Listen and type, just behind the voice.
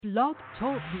Blog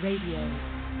Talk Radio.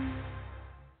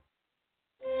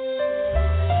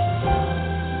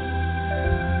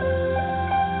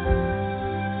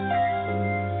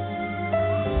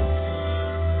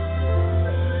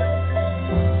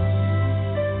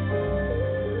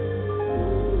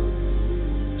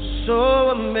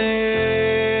 So amazing,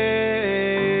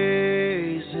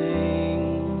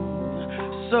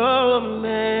 so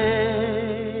amazing.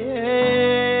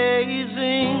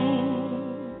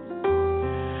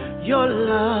 Your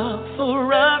love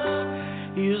for us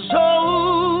is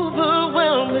overwhelming.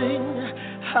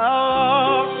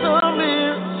 How awesome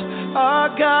is our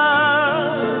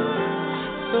God.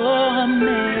 So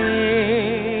amazing,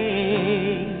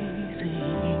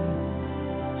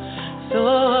 so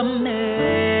amazing.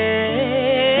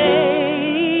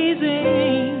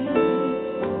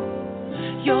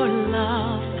 Your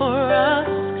love for us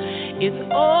is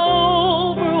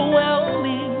overwhelming.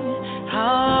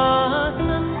 How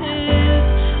awesome is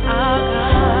our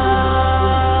God.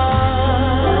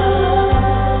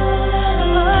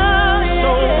 So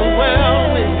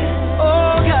overwhelming.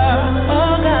 Oh God,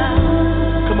 oh God.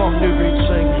 Come on, New Breed,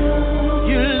 sing.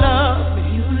 You love me,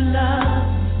 you love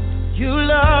me, you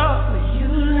love me, you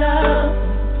love me,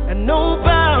 and no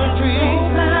boundary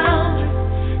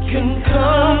can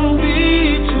come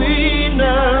between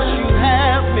us. You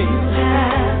have me,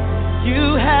 you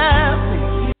have me.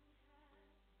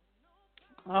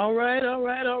 All right, all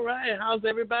right, all right. How's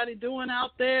everybody doing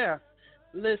out there?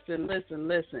 Listen, listen,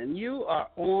 listen. You are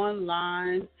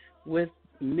online with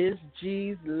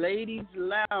MsG's Ladies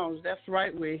Lounge. That's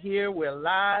right. We're here. We're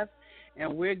live,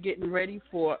 and we're getting ready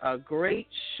for a great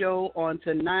show on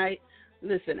tonight.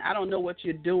 Listen, I don't know what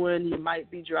you're doing. You might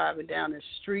be driving down the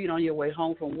street on your way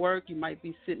home from work. You might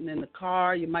be sitting in the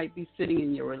car. You might be sitting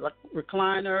in your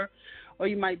recliner, or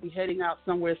you might be heading out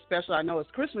somewhere special. I know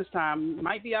it's Christmas time. You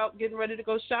might be out getting ready to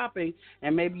go shopping,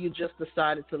 and maybe you just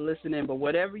decided to listen in. But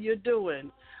whatever you're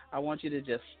doing, I want you to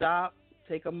just stop,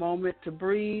 take a moment to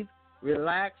breathe,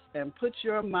 relax, and put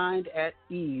your mind at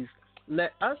ease.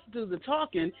 Let us do the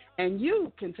talking, and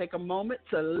you can take a moment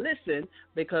to listen,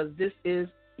 because this is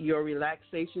your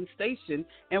relaxation station,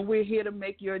 and we're here to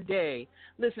make your day.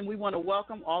 Listen, we want to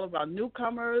welcome all of our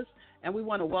newcomers, and we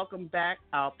want to welcome back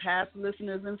our past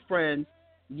listeners and friends.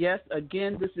 Yes,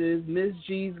 again, this is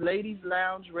MsG's Ladies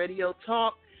Lounge Radio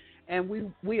Talk, and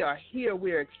we are here.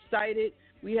 We're excited.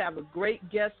 We have a great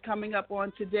guest coming up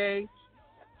on today.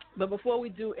 But before we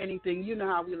do anything, you know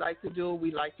how we like to do.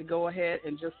 We like to go ahead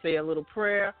and just say a little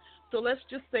prayer. So let's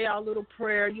just say our little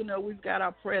prayer. You know, we've got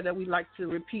our prayer that we like to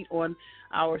repeat on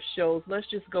our shows. Let's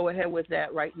just go ahead with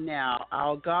that right now.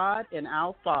 Our God and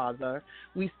our Father,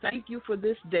 we thank you for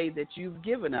this day that you've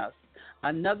given us,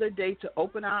 another day to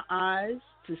open our eyes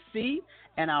to see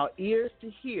and our ears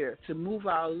to hear, to move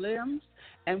our limbs.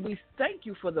 And we thank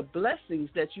you for the blessings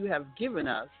that you have given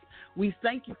us. We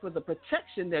thank you for the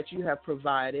protection that you have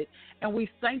provided, and we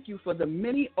thank you for the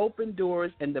many open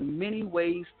doors and the many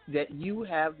ways that you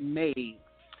have made.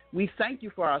 We thank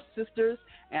you for our sisters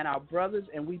and our brothers,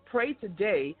 and we pray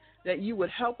today that you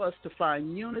would help us to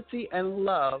find unity and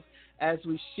love as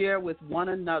we share with one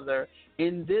another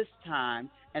in this time,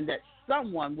 and that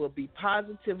someone will be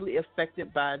positively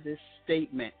affected by this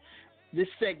segment,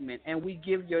 and we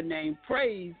give your name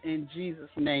praise in Jesus'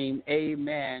 name.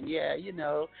 Amen. Yeah, you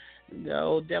know, the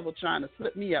old devil trying to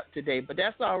slip me up today, but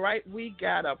that's all right. We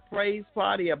got a praise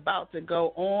party about to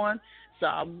go on, so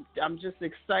I'm just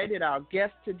excited. Our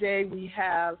guest today, we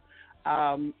have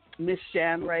Miss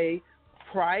ShanRae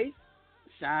Price,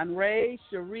 ShanRaé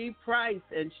Cheree Price,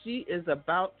 and she is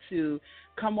about to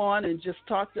come on and just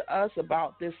talk to us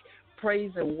about this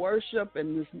praise and worship,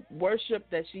 and this worship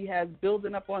that she has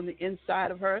building up on the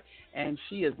inside of her, and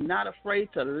she is not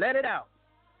afraid to let it out.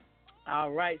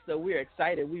 All right, so we're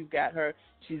excited. We've got her.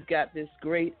 She's got this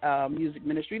great music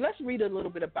ministry. Let's read a little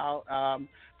bit about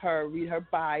her, read her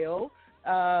bio.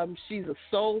 She's a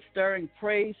soul-stirring,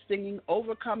 praise-singing,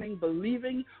 overcoming,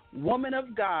 believing woman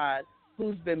of God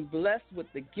who's been blessed with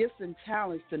the gifts and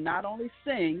talents to not only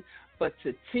sing, but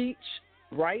to teach,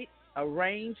 write,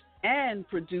 arrange, and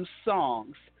produce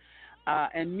songs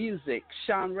and music.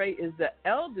 ShanRae is the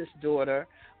eldest daughter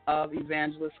of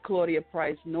Evangelist Claudia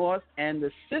Price North and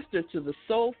the sister to the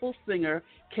Soulful Singer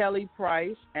Kelly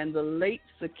Price and the late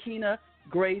Sakina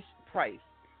Grace Price.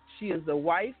 She is the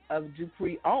wife of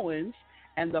Dupree Owens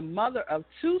and the mother of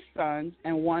two sons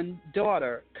and one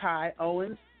daughter, Ty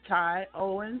Owens,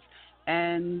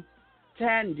 and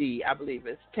Thondee, I believe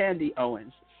it's Thondee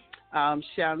Owens.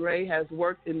 ShanRae has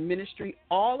worked in ministry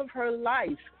all of her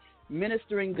life,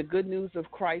 ministering the good news of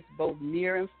Christ both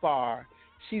near and far.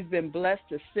 She's been blessed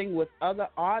to sing with other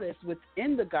artists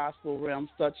within the gospel realm,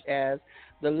 such as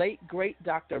the late, great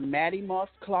Dr. Mattie Moss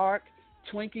Clark,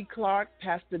 Twinkie Clark,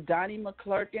 Pastor Donnie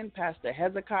McClurkin, Pastor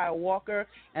Hezekiah Walker,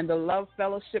 and the Love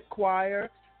Fellowship Choir,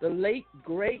 the late,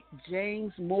 great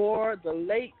James Moore, the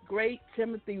late, great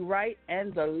Timothy Wright,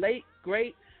 and the late,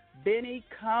 great Benny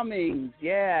Cummings.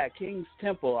 Yeah, King's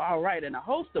Temple. All right, and a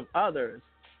host of others.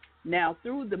 Now,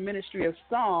 through the ministry of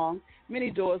song, many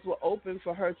doors were open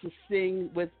for her to sing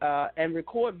with and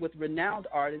record with renowned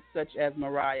artists such as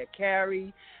Mariah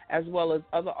Carey, as well as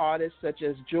other artists such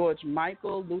as George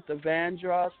Michael, Luther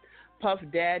Vandross, Puff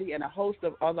Daddy, and a host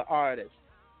of other artists.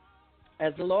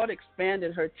 As the Lord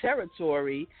expanded her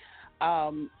territory,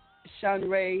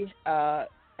 ShanRae,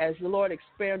 as the Lord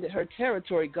expanded her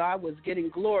territory, God was getting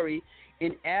glory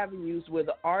in avenues where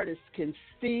the artist can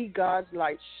see God's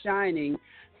light shining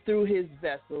through his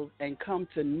vessels and come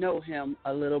to know him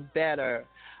a little better.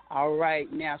 All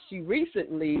right, now she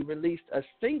recently released a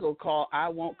single called I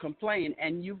Won't Complain,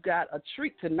 and you've got a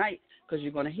treat tonight because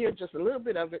you're going to hear just a little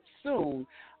bit of it soon.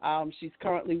 She's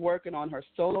currently working on her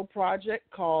solo project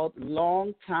called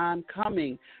Long Time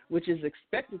Coming, which is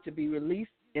expected to be released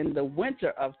in the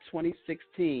winter of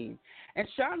 2016. And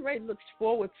ShanRae looks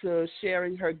forward to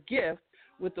sharing her gift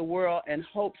with the world and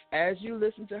hopes as you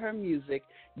listen to her music,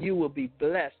 you will be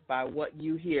blessed by what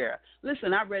you hear.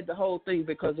 Listen, I read the whole thing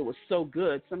because it was so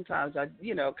good. Sometimes I,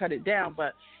 cut it down,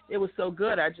 but it was so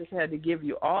good I just had to give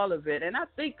you all of it. And I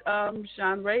think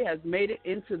ShanRae has made it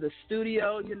into the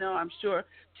studio. I'm sure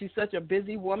she's such a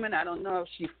busy woman. I don't know if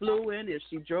she flew in, if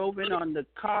she drove in on the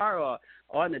car or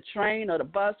on the train or the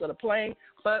bus or the plane,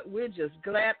 but we're just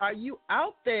glad. Are you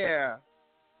out there?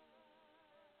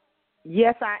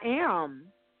 Yes, I am.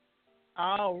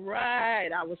 All right.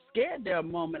 I was scared there a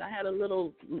moment. I had a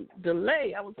little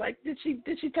delay. I was like, did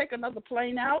she take another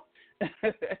plane out?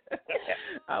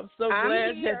 I'm so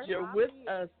glad that you're with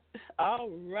us. All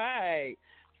right.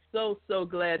 So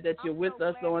glad that you're with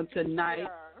us on tonight.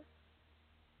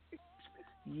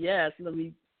 Yes, let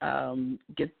me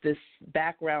get this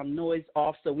background noise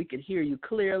off so we can hear you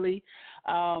clearly.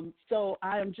 So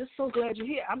I am just so glad you're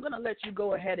here. I'm going to let you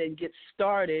go ahead and get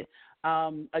started.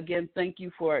 Again, thank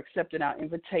you for accepting our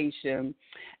invitation.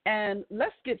 And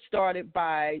let's get started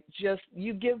by just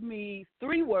you give me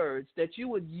 3 words that you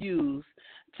would use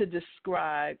to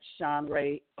describe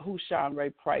ShanRae, who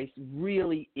ShanRae Price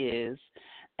really is,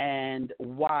 and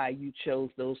why you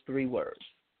chose those 3 words.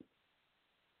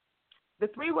 The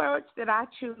 3 words that I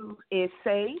choose is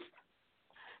safe,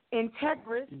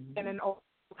 integrous, and an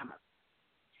overcomer.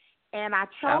 And I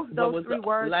chose those 3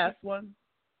 words. Last one?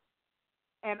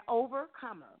 An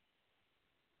overcomer.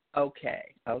 Okay.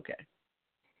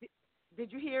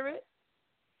 Did you hear it?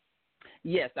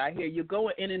 Yes, I hear you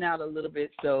going in and out a little bit.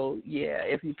 So, yeah,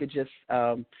 if you could just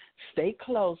stay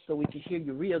close so we can hear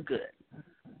you real good.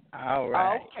 All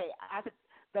right. Okay.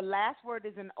 The last word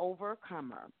is an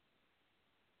overcomer.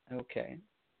 Okay.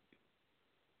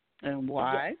 And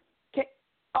why?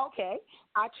 Okay.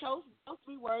 I chose those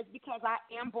 3 words because I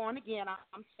am born again.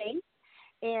 I'm safe.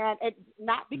 And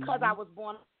not because I was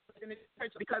born in the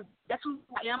church, because that's who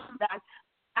I am. That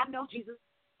I know Jesus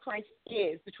Christ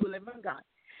is the true living God.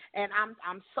 And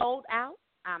I'm sold out.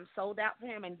 I'm sold out for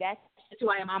him, and that's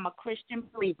who I am. I'm a Christian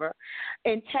believer.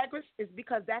 Integrous is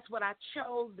because that's what I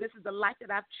chose. This is the life that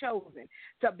I've chosen,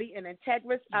 to be an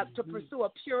integrous, to pursue a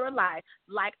pure life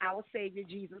like our Savior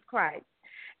Jesus Christ.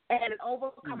 And an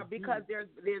overcomer because there's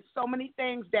so many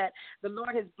things that the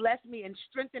Lord has blessed me and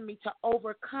strengthened me to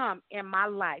overcome in my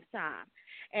lifetime.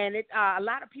 And a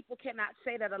lot of people cannot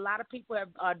say that. A lot of people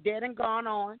are dead and gone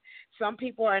on. Some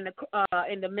people are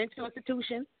in the mental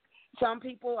institution. Some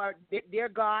people are their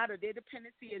God or their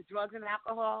dependency is drugs and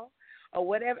alcohol or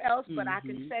whatever else. But I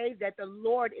can say that the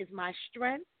Lord is my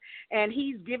strength, and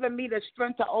he's given me the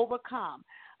strength to overcome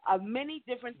many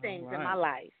different things in my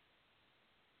life.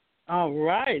 All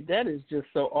right. That is just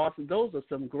so awesome. Those are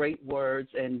some great words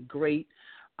and great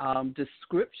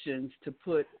descriptions to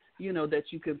put, that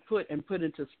you can put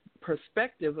into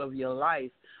perspective of your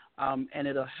life. And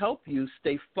it'll help you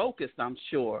stay focused, I'm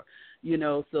sure.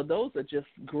 So those are just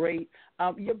great.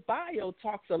 Your bio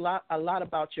talks a lot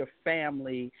about your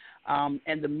family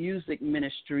and the music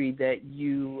ministry that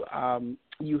you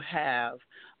have.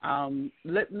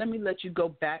 Let me let you go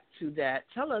back to that.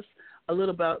 Tell us a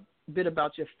little bit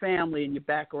about your family and your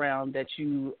background that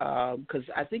you, because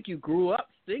I think you grew up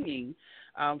singing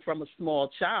from a small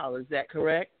child. Is that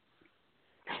correct?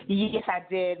 Yes, I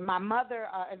did. My mother,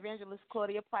 Evangelist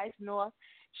Claudia Price North,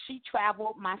 she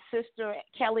traveled my sister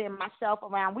Kelly and myself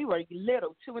around. We were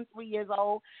little, 2 and 3 years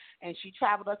old, and she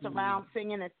traveled us around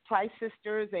singing as Price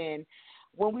Sisters. And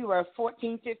when we were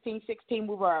 14, 15, 16,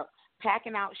 we were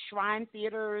packing out shrine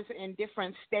theaters in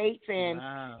different states. And,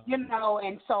 you know,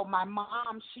 and so my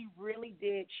mom, she really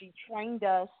did. She trained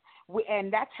us.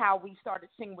 And that's how we started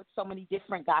singing with so many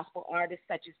different gospel artists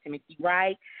such as Timothy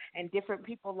Wright and different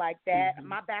people like that.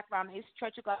 My background is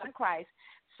Church of God in Christ.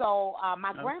 So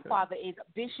my grandfather is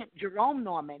Bishop Jerome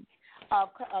Norman of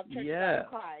Church of God in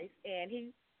Christ. And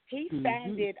he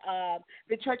founded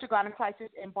the Church of God in Christ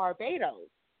in Barbados.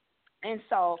 And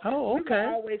so we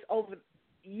were always over.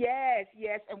 Yes,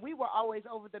 and we were always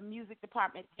over the music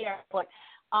department there. But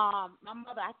my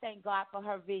mother, I thank God for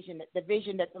her vision, the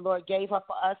vision that the Lord gave her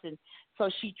for us. And so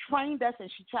she trained us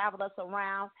and she traveled us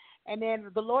around. And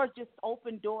then the Lord just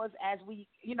opened doors as we,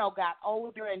 you know, got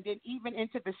older. And then even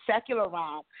into the secular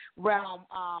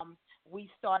realm, we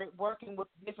started working with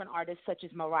different artists such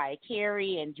as Mariah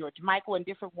Carey and George Michael and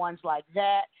different ones like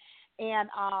that. And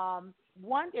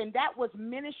and that was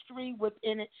ministry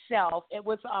within itself. It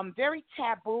was very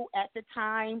taboo at the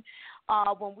time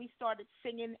when we started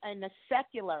singing in the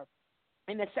secular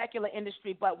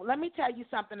industry. But let me tell you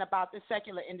something about the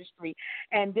secular industry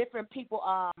and different people.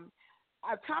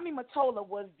 Tommy Mottola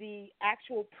was the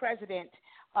actual president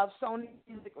of Sony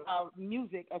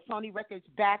Music, Sony Records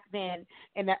back then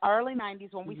in the early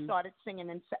 90s when we started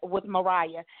singing with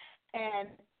Mariah. And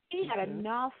he had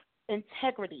enough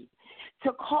integrity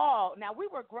to call. Now, we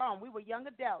were grown. We were young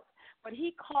adults. But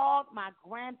he called my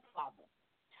grandfather,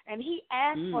 and he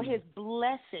asked for his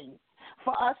blessing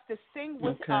for us to sing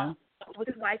with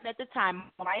his wife at the time,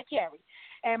 Mariah Carey.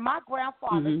 And my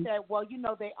grandfather said, well, you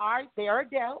know, they are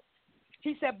adults.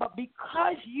 He said, but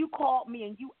because you called me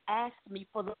and you asked me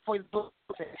for his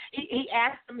blessing, he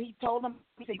asked him, he told him,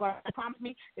 he said, you're going to promise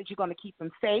me that you're going to keep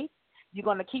them safe. You're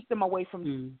going to keep them away from,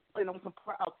 you know, some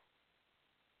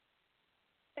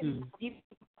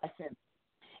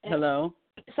Hello?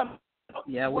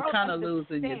 We're kind of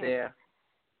losing you there.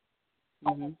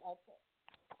 Can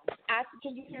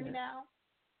you hear me now?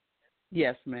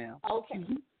 Yes, ma'am. Okay.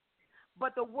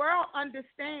 But the world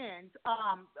understands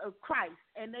Christ,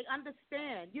 and they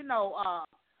understand, you know,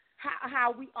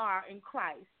 how we are in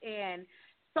Christ. And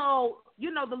so,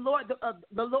 you know, the Lord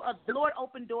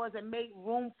opened doors and made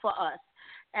room for us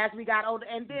as we got older.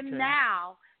 And then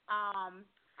now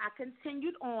I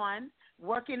continued on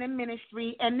working in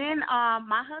ministry. And then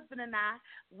my husband and I,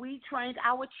 we trained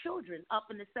our children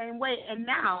up in the same way. And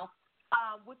now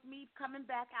with me coming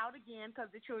back out again, because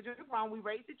the children are grown, we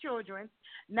raised the children.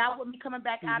 Now with me coming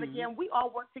back out again, we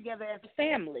all work together as a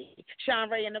family,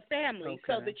 ShanRae and the family.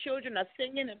 So the children are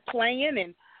singing and playing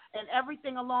and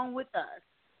everything along with us.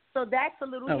 So that's a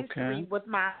little history with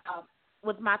my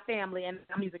family and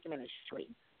my music ministry.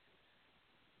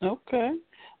 Okay.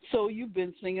 So you've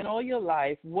been singing all your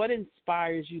life. What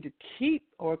inspires you to keep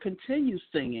or continue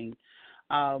singing?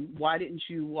 Why didn't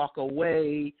you walk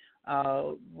away?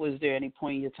 Was there any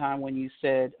point in your time when you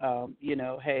said, you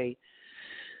know, hey,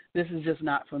 this is just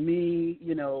not for me?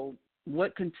 You know,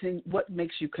 what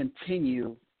makes you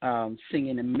continue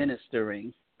singing and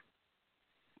ministering?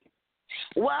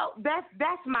 Well,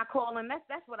 that's my calling.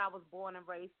 That's what I was born and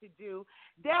raised to do.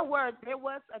 There was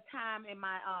a time in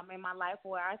my life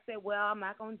where I said, well, I'm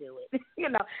not going to do it. You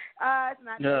know, it's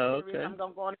not necessary. I'm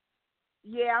going to go on.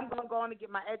 Yeah, I'm going to go on and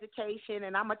get my education,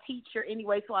 and I'm a teacher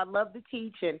anyway, so I love to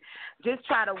teach and just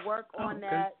try to work on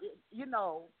that, you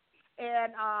know.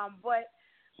 And but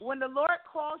when the Lord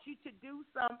calls you to do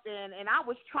something, and I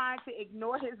was trying to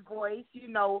ignore his voice, you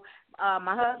know,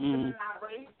 my husband and I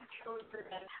raised the children,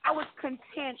 and I was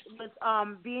content with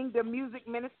being the music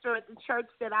minister at the church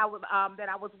that I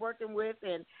was working with.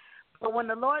 But when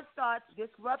the Lord starts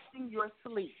disrupting your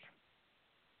sleep,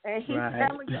 and he's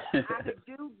telling you, I could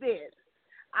do this,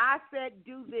 I said,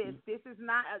 do this. This is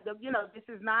not, you know, this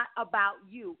is not about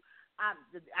you.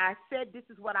 I said, this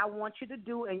is what I want you to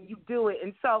do, and you do it.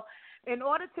 And so in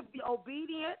order to be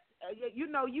obedient, you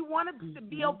know, you want to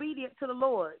be obedient to the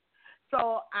Lord.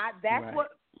 So that's what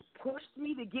pushed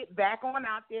me to get back on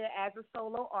out there as a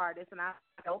solo artist. And I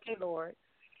said, okay, Lord.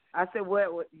 I said,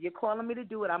 well, you're calling me to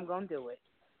do it. I'm going to do it.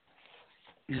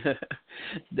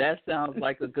 That sounds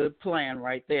like a good plan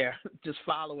right there, just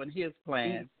following his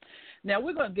plan. Now,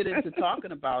 we're going to get into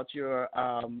talking about your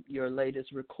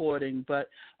latest recording, but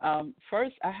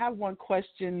first I have one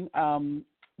question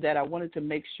that I wanted to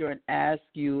make sure and ask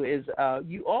you is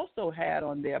you also had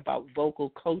on there about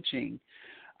vocal coaching.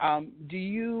 Do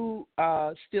you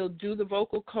still do the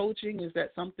vocal coaching? Is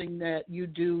that something that you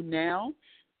do now?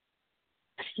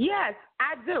 Yes,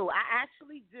 I do. I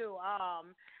actually do.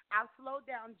 I'll slow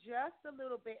down just a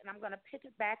little bit, and I'm going to pick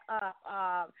it back up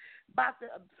about the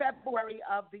February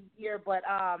of the year. But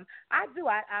I do.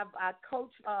 I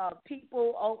coach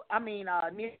people. Near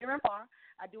and far.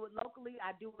 I do it locally.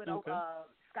 I do it over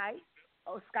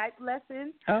Skype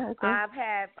lessons. Oh, okay. I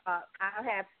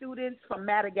have students from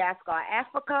Madagascar,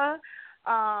 Africa.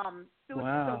 Students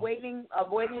are waiting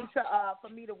for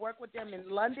me to work with them in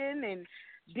London and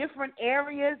different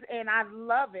areas, and I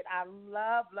love it. I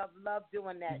love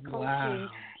doing that, coaching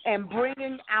and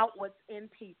bringing out what's in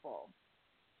people.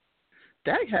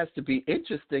 That has to be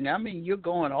interesting. I mean, you're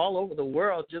going all over the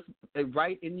world, just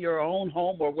right in your own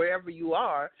home or wherever you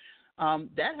are.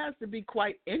 That has to be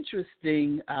quite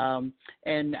interesting,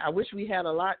 and I wish we had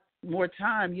a lot more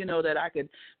time, that I could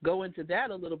go into that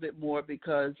a little bit more,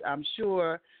 because I'm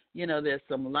sure, there's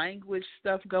some language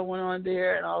stuff going on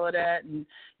there and all of that, and,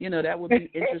 that would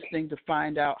be interesting to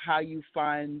find out how you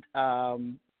find,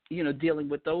 dealing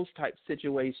with those type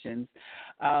situations.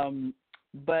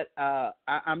 But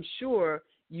I'm sure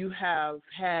you have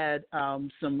had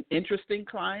some interesting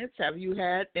clients. Have you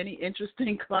had any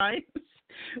interesting clients?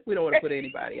 We don't want to put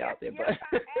anybody out there, but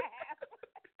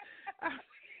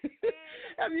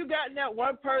have you gotten that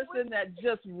one person that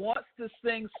just wants to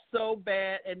sing so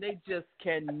bad and they just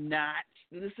cannot?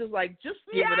 This is like, just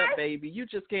give it up, baby. You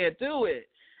just can't do it.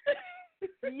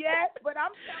 Yes, but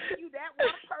I'm telling you, that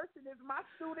one person is my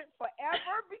student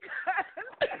forever,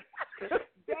 because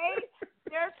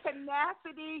their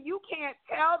tenacity, you can't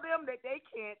tell them that they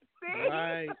can't sing.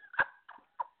 Right.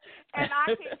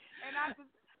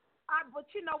 But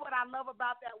you know what I love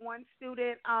about that one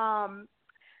student?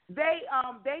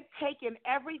 They've taken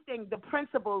everything, the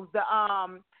principles,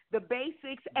 the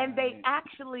basics, and they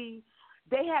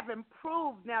have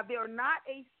improved. Now, they're not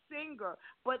a singer,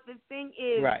 but the thing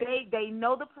is, they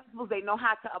know the principles, they know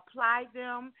how to apply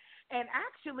them, and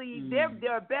actually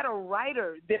they're a better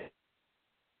writer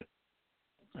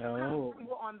more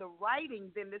on the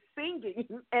writing than the singing.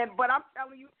 But I'm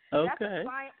telling you, that's a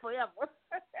client forever.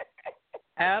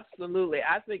 Absolutely.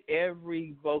 I think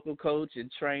every vocal coach and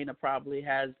trainer probably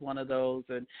has one of those,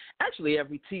 and actually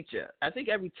every teacher. I think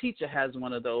every teacher has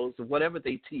one of those, whatever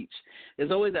they teach.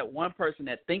 There's always that one person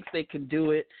that thinks they can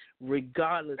do it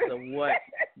regardless of what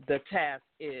the task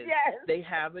is. Yes. They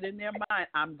have it in their mind,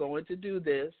 I'm going to do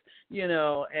this,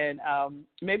 and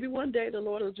maybe one day the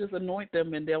Lord will just anoint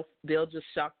them and they'll just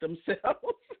shock themselves.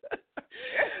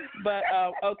 But,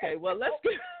 okay, well, let's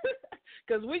get –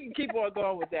 because we can keep on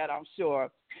going with that, I'm sure.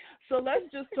 So let's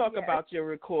just talk about your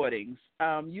recordings.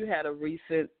 You had a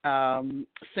recent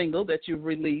single that you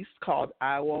released called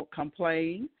I Won't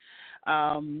Complain.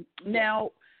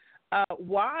 Now,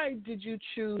 why did you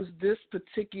choose this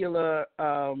particular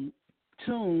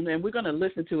tune? And we're going to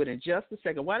listen to it in just a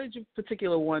second. Why did you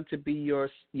particular one to be your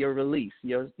release,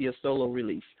 your solo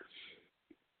release?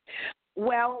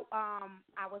 Well,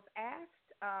 I was asked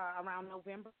around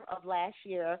November of last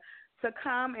year to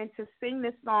come and to sing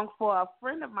this song for a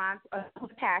friend of mine, who's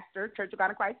a pastor, Church of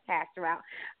God in Christ pastor out,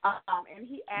 and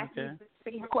he asked me to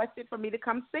sing, requested for me to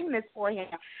come sing this for him,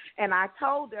 and I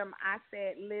told him, I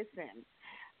said, listen,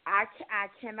 I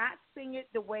cannot sing it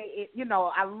the way it,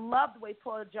 I love the way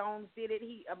Paul Jones did it.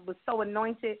 He was so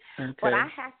anointed, but I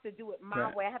have to do it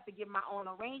my way. I have to give my own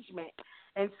arrangement,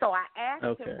 and so I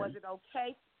asked him, was it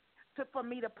okay for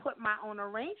me to put my own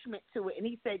arrangement to it, and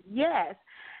he said yes.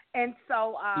 And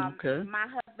so my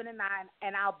husband and I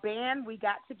and our band, we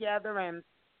got together and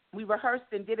we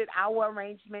rehearsed and did it our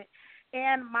arrangement.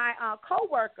 And my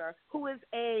coworker, who is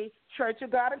a Church of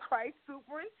God in Christ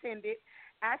superintendent,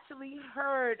 actually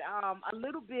heard a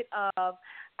little bit of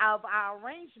our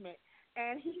arrangement.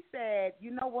 And he said,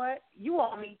 you know what, you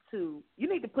need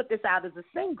to put this out as a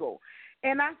single.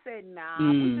 And I said, nah,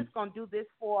 we're just going to do this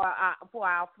for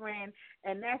our friend,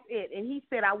 and that's it. And he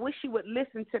said, I wish you would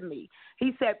listen to me.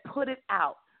 He said, put it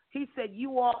out. He said,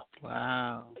 you all,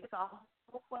 it's a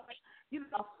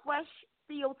fresh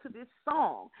feel to this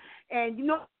song. And,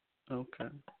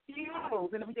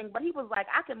 funerals and everything. But he was like,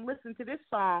 I can listen to this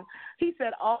song. He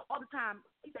said, all the time.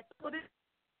 He said, put it.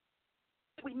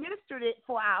 We ministered it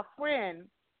for our friend,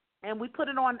 and we put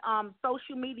it on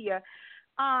social media.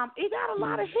 It got a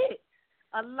lot of hits.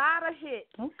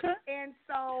 Okay. And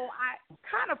so I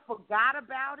kind of forgot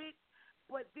about it,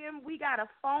 but then we got a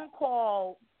phone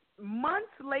call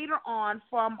months later on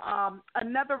from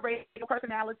another radio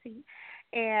personality,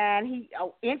 and he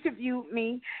interviewed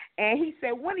me, and he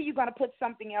said, when are you going to put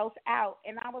something else out?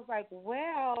 And I was like,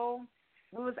 well,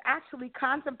 we was actually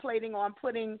contemplating on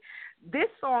putting this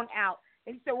song out.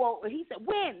 And he said,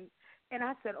 when? And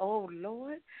I said, oh,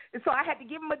 Lord. And so I had to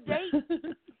give him a date.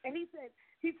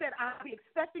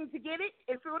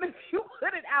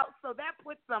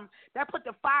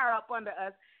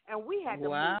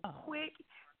 wow. move quick,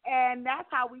 and that's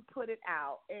how we put it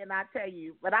out. And I tell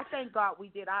you, but I thank God we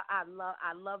did. I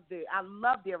love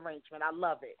the arrangement. I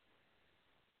love it.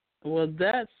 Well,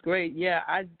 that's great. Yeah,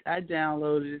 I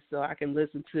downloaded it so I can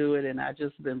listen to it, and I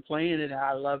just been playing it, and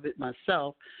I love it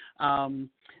myself.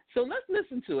 So let's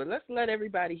listen to it. Let's let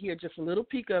everybody hear just a little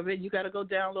peek of it. You got to go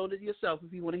download it yourself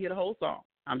if you want to hear the whole song.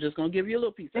 I'm just going to give you a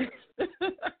little piece of it.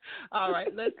 All right,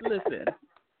 let's listen.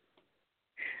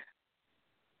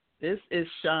 This is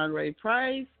ShanRae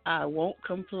Price, I Won't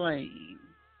Complain.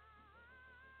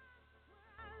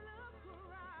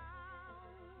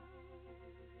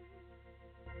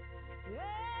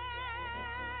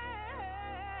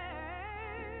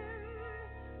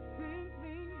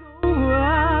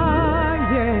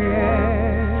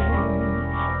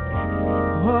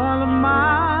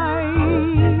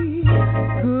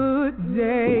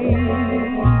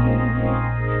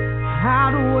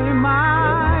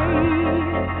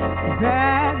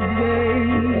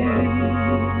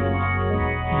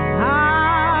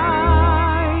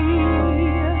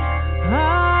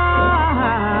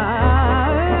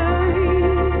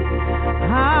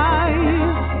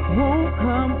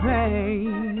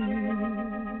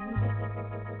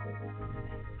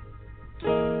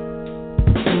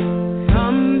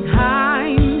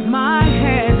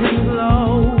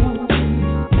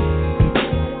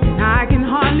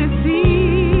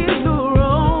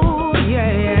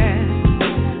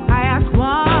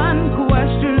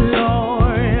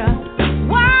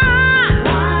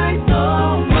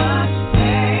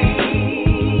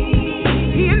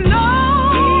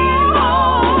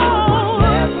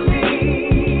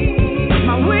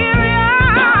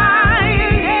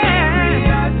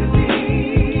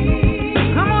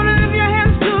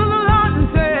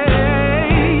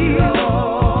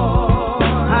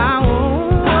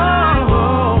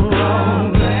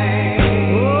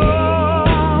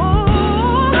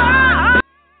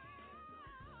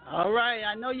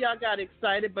 Got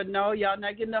excited, but no, y'all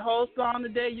not getting the whole song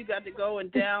today. You got to go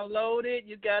and download it.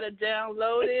 You got to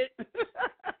download it.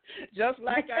 Just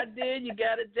like I did, you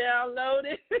got to download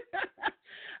it.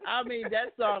 I mean,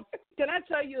 that song. Can I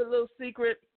tell you a little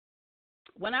secret?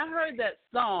 When I heard that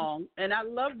song, and I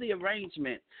love the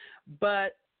arrangement,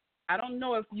 but I don't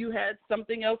know if you had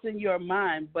something else in your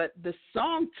mind, but the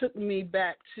song took me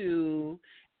back to,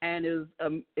 and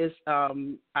it's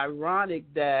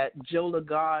ironic that Joe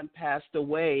Lagan passed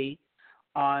away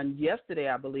on yesterday,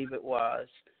 I believe it was.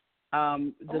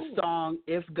 The song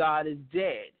 "If God Is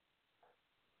Dead."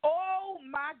 Oh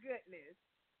my goodness!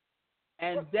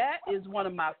 And that is one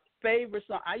of my favorite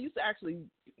songs. I used to actually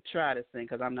try to sing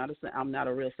because I'm not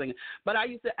a real singer, but I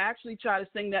used to actually try to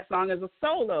sing that song as a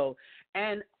solo.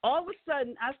 And all of a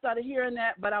sudden, I started hearing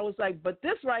that, but I was like, but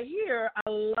this right here, I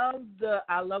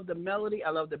love the melody, I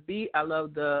love the beat, I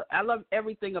love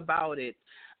everything about it.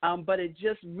 But it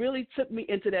just really took me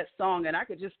into that song, and I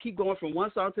could just keep going from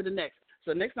one song to the next.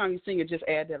 So next time you sing it, just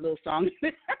add that little song.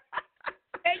 And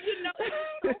you know, it's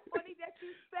so funny that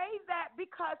you say that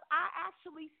because I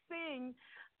actually sing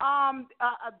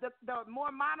the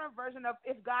more modern version of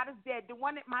 "If God Is Dead," the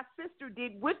one that my sister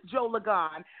did with Joe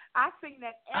Lagan. I sing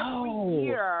that every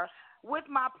year with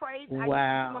my praise. Wow. I used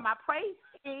to sing with my praise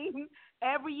team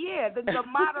every year, the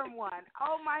modern one.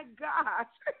 Oh my gosh.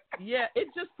 Yeah, it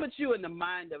just puts you in the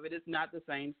mind of it. It's not the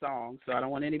same song, so I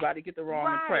don't want anybody to get the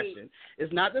wrong impression.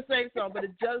 It's not the same song, but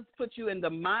it does put you in the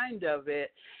mind of it.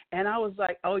 And I was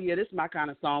like, oh yeah, this is my kind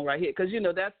of song right here, because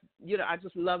I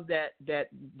just love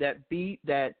that beat,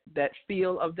 that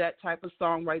feel of that type of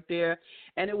song right there,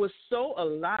 and it was so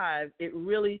alive. It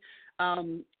really.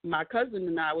 My cousin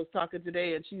and I was talking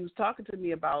today, and she was talking to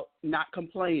me about not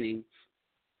complaining.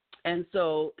 And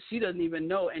so she doesn't even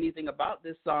know anything about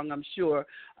this song, I'm sure.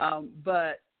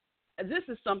 But this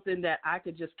is something that I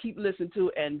could just keep listening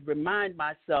to and remind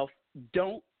myself,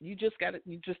 you just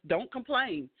don't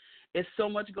complain. It's so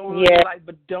much going on in life,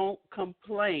 but don't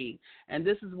complain. And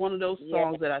this is one of those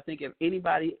songs that I think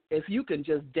if you can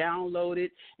just download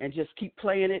it and just keep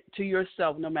playing it to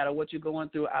yourself, no matter what you're going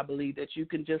through, I believe that you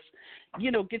can just,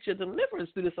 get your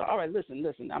deliverance through this song. All right, listen,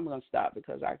 I'm going to stop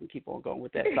because I can keep on going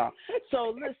with that song.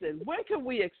 So listen, when can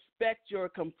we expect your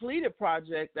completed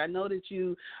project? I know that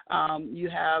you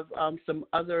have some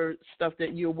other stuff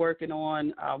that you're working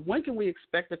on. When can we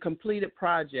expect a completed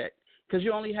project? Because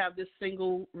you only have this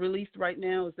single released right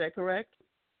now, is that correct?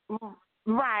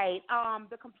 Right.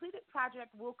 The completed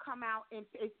project will come out, and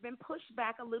it's been pushed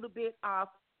back a little bit,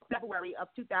 February of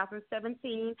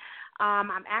 2017. I'm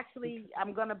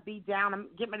going to be down. I'm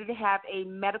getting ready to have a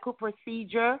medical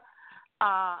procedure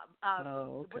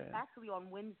Okay. Actually on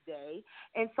Wednesday,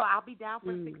 and so I'll be down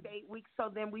for 6 to 8 weeks. So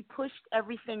then we pushed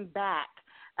everything back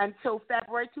until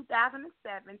February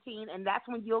 2017, and that's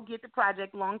when you'll get the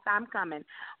project. Long time coming,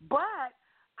 but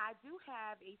I do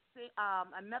have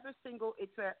another single.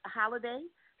 It's a holiday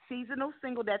seasonal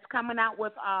single that's coming out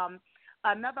with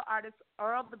another artist,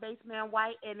 Earl the Bassman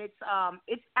White, and it's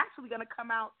actually going to come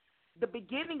out the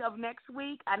beginning of next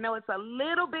week. I know it's a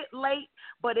little bit late,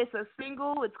 but it's a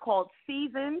single. It's called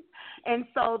Seasons, and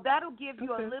so that'll give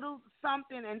you a little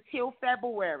something until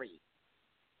February.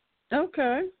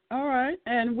 Okay, all right,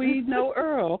 and we know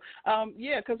Earl.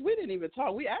 Yeah, because we didn't even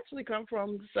talk. We actually come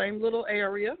from the same little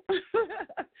area,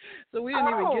 so we didn't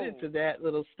even get into that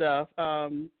little stuff.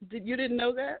 You didn't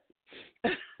know that?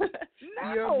 No.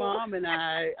 Your mom and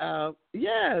I,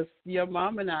 yes, your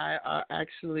mom and I are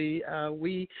actually,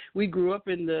 we grew up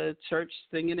in the church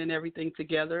singing and everything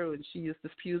together, and she used to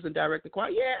fuse and direct the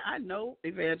choir. Yeah, I know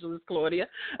Evangelist Claudia.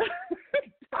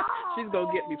 She's going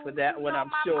to get me for that one,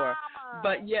 I'm sure. Mama.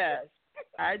 But yes,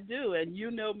 I do, and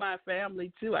you know my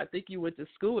family too. I think you went to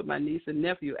school with my niece and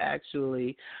nephew,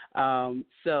 actually. You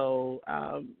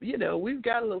know, we've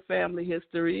got a little family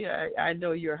history. I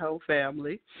know your whole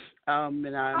family,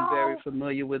 and I'm very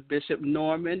familiar with Bishop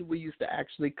Norman. We used to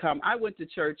actually come. I went to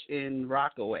church in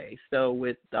Rockaway, so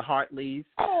with the Hartleys.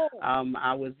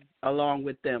 I was along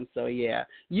with them. So, yeah,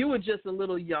 you were just a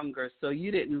little younger, so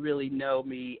you didn't really know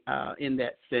me in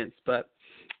that sense, but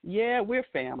yeah, we're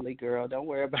family, girl. Don't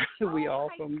worry about it. We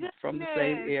all from the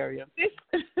same area.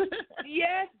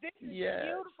 Yes, this is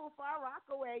beautiful, Far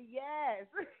Rockaway. Yes.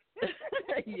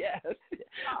 Yes.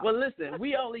 Well, listen,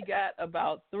 we only got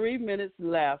about 3 minutes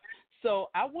left,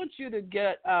 so I want you to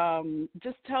get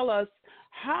just tell us,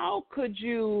 how could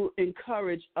you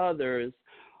encourage others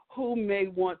who may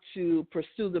want to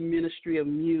pursue the ministry of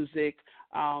music?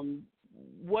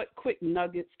 What quick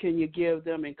nuggets can you give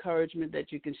them, encouragement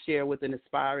that you can share with an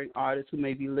aspiring artist who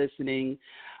may be listening,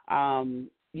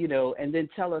 you know, and then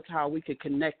tell us how we could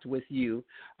connect with you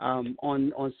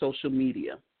on social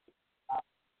media.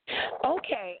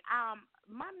 Okay.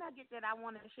 My nugget that I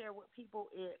want to share with people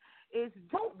is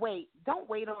don't wait. Don't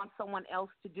wait on someone else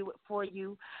to do it for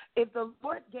you. If the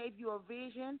Lord gave you a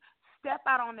vision, step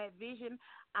out on that vision.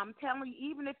 I'm telling you,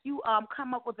 even if you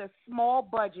come up with a small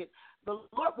budget, the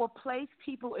Lord will place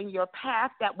people in your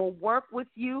path that will work with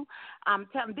you. I'm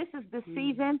telling you, this is the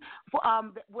season for,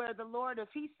 where the Lord, if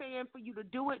He's saying for you to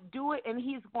do it, and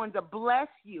He's going to bless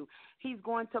you. He's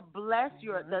going to bless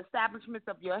the establishments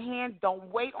of your hands. Don't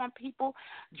wait on people.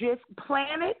 Just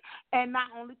plan it, and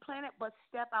not only plan it, but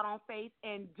step out on faith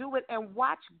and do it, and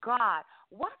watch God.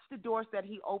 Watch the doors that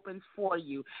He opens for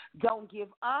you. Don't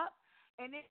give up.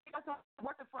 And it doesn't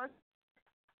work at first.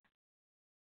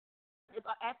 If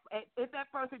at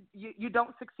first you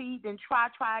don't succeed, then try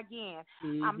again.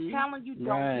 I'm telling you,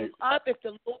 don't give up. If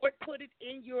the Lord put it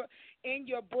in your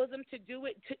bosom to do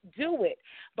it,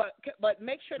 But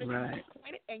make sure that you plan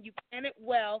it and you plan it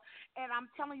well. And I'm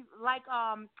telling you, like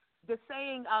the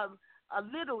saying of a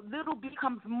little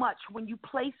becomes much when you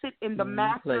place it in the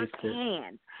Master's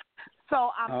hands.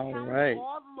 So I'm telling you,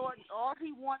 all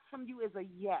He wants from you is a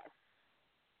yes.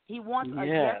 He wants a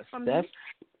yes from you.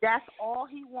 That's all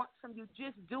He wants from you.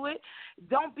 Just do it.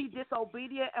 Don't be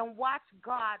disobedient, and watch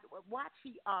God. Watch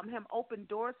Him open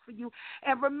doors for you.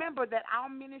 And remember that our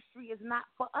ministry is not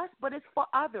for us, but it's for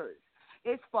others.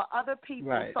 It's for other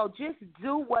people. Right. So just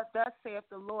do what thus saith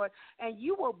the Lord, and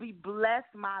you will be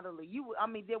blessed mightily.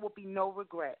 There will be no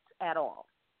regrets at all.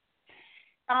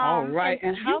 All right.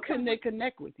 And how can they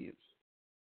connect with you?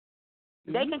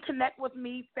 They can connect with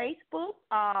me Facebook,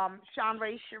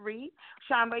 ShanRaé ShareeSheree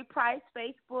Price,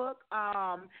 Facebook.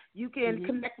 You can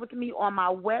connect with me on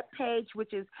my webpage,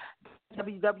 which is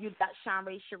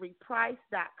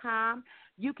www.ShanRaeChereePrice.com.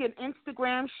 You can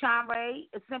Instagram ShanRaé,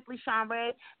 simply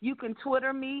ShanRaé. You can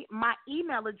Twitter me. My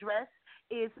email address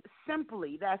is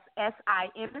simply, that's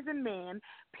SIN as in man,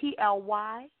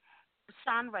 PLY.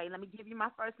 ShanRaé, let me give you my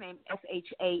first name,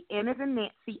 SHAN as in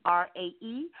Nancy,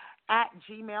 RAE,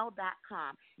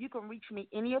 @gmail.com. You can reach me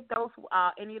any of those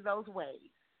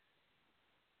ways.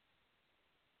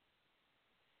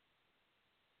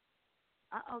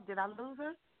 Did I lose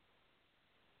her?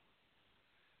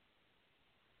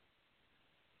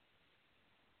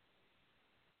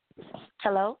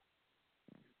 Hello?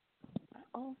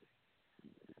 Uh-oh.